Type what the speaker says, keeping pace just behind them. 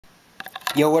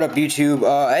Yo, what up, YouTube?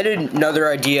 I had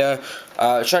another idea.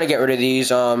 Trying to get rid of these.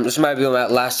 This might be my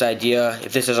last idea.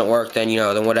 If this doesn't work, then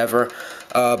then whatever.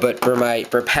 But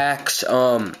for packs,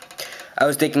 I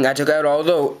was thinking I took out all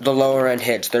the lower end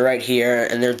hits. They're right here,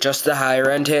 and they're just the higher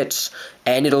end hits,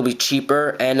 and it'll be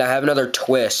cheaper. And I have another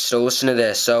twist. So listen to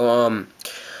this. So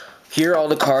here are all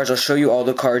the cards. I'll show you all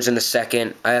the cards in a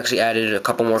second. I actually added a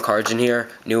couple more cards in here,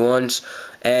 new ones.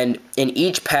 And in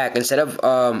each pack, instead of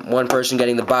one person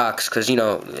getting the box, because,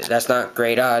 that's not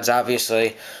great odds,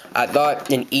 obviously, I thought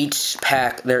in each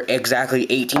pack, there are exactly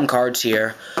 18 cards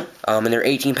here, and there are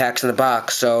 18 packs in the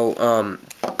box, so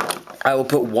I will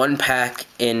put one pack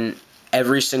in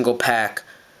every single pack.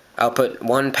 I'll put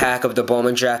one pack of the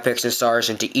Bowman draft picks and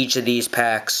stars into each of these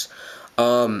packs.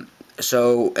 And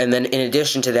then in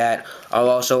addition to that, I'll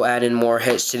also add in more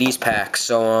hits to these packs.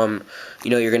 So,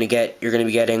 you're gonna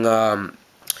be getting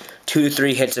 2 to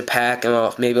 3 hits a pack,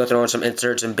 and maybe I'll throw in some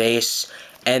inserts and base,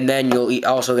 and then you'll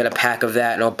also get a pack of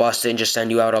that, and I'll bust it and just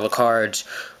send you out all the cards.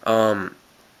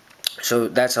 So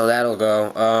that's how that'll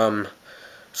go.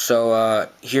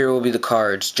 Here will be the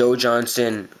cards. Joe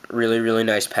Johnson, really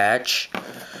nice patch.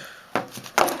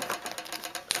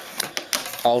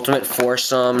 Ultimate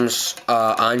foursomes,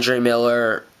 Andre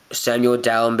Miller, Samuel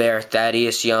Dalembert,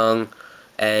 Thaddeus Young,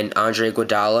 and Andre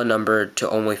Iguodala, numbered to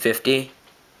only 50.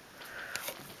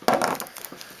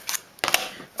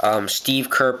 Steve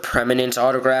Kerr Preeminence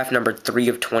autograph, number 3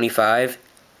 of 25.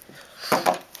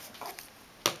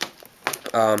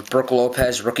 Brook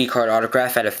Lopez rookie card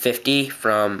autograph at a 50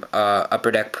 from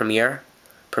Upper Deck Premier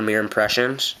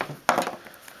Impressions.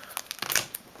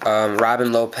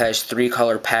 Robin Lopez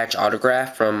 3-color patch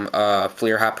autograph from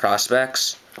Fleer Hot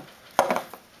Prospects.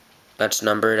 That's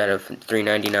numbered out of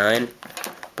 399.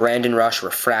 Brandon Rush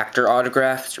refractor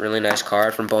autograph. It's a really nice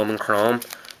card from Bowman Chrome,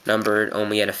 numbered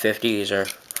only at a 50. These are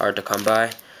hard to come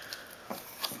by.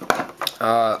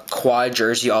 Quad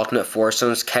jersey alternate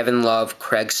foursomes, Kevin Love,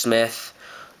 Craig Smith,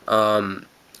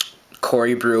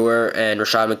 Corey Brewer, and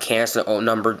Rashad McCants,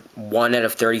 numbered 1 out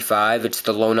of 35. It's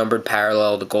the low numbered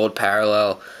parallel, the gold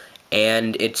parallel,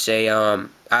 and it's a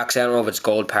actually I don't know if it's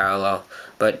gold parallel,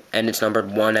 and it's numbered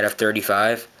 1 out of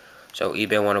 35. So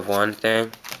eBay 1 of 1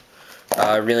 thing.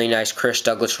 Really nice Chris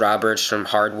Douglas Roberts from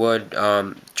Hardwood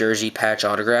jersey patch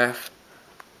autograph.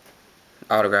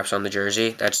 Autographs on the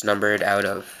jersey. That's numbered out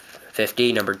of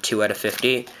 50, numbered 2 out of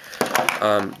 50.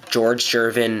 George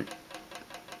Gervin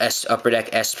Upper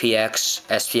Deck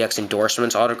SPX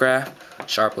endorsements autograph.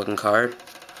 Sharp looking card.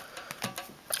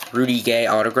 Rudy Gay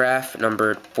autograph,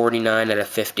 numbered 49 out of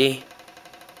 50.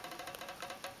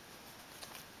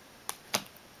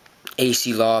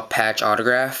 AC Law patch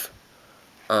autograph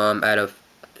out of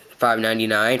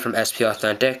 5.99 from SP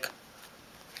Authentic.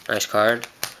 Nice card.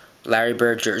 Larry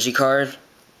Bird jersey card.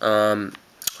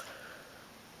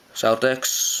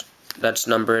 Celtics. That's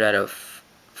numbered out of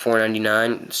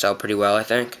 4.99. Sell pretty well, I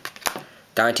think.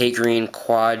 Dante Green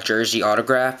quad jersey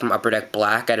autograph from Upper Deck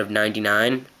Black out of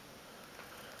 99.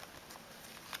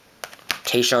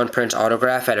 Tayshaun Prince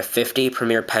autograph out of 50.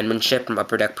 Premier penmanship from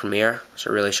Upper Deck Premier. It's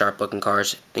a really sharp looking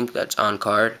cards. I think that's on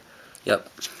card. Yep.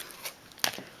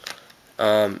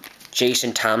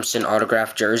 Jason Thompson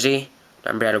autograph jersey,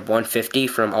 numbered out of 150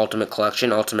 from Ultimate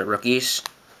Collection, Ultimate Rookies.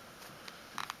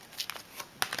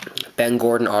 Ben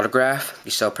Gordon autograph, you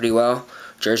sell pretty well.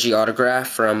 Jersey autograph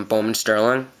from Bowman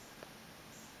Sterling.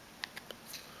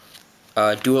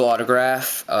 Dual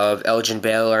autograph of Elgin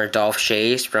Baylor and Dolph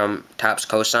Schayes from Topps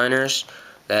Cosigners.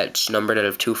 That's numbered out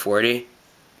of 240.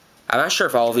 I'm not sure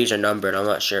if all of these are numbered. I'm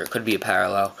not sure. It could be a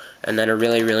parallel. And then a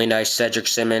really nice Cedric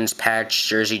Simmons patch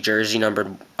jersey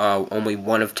numbered only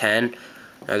 1 of 10.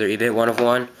 Another eBay 1 of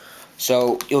 1.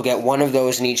 So you'll get one of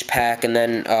those in each pack, and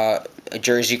then a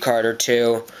jersey card or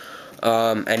 2,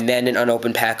 and then an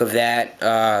unopened pack of that.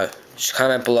 Just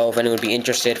comment below if anyone would be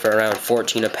interested for around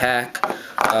 14 a pack.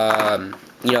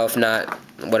 If not,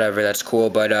 whatever, that's cool.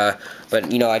 But I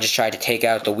just tried to take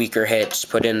out the weaker hits,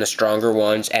 put in the stronger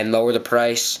ones, and lower the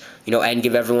price. And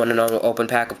give everyone an open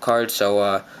pack of cards.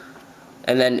 So,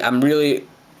 and then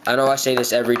I know I say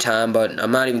this every time, but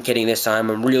I'm not even kidding this time.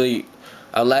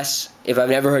 If I've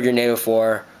never heard your name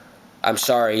before, I'm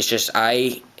sorry. It's just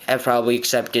I have probably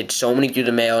accepted so many through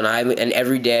the mail, and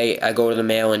every day I go to the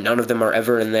mail, and none of them are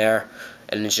ever in there,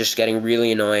 and it's just getting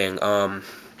really annoying.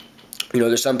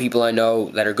 There's some people I know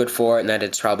that are good for it, and that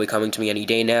it's probably coming to me any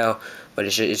day now, but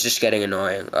it's just getting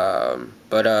annoying. On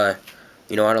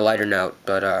a lighter note,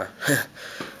 alright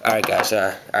guys,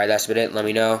 alright, that's about it. Let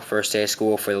me know. First day of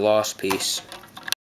school for the loss. Peace.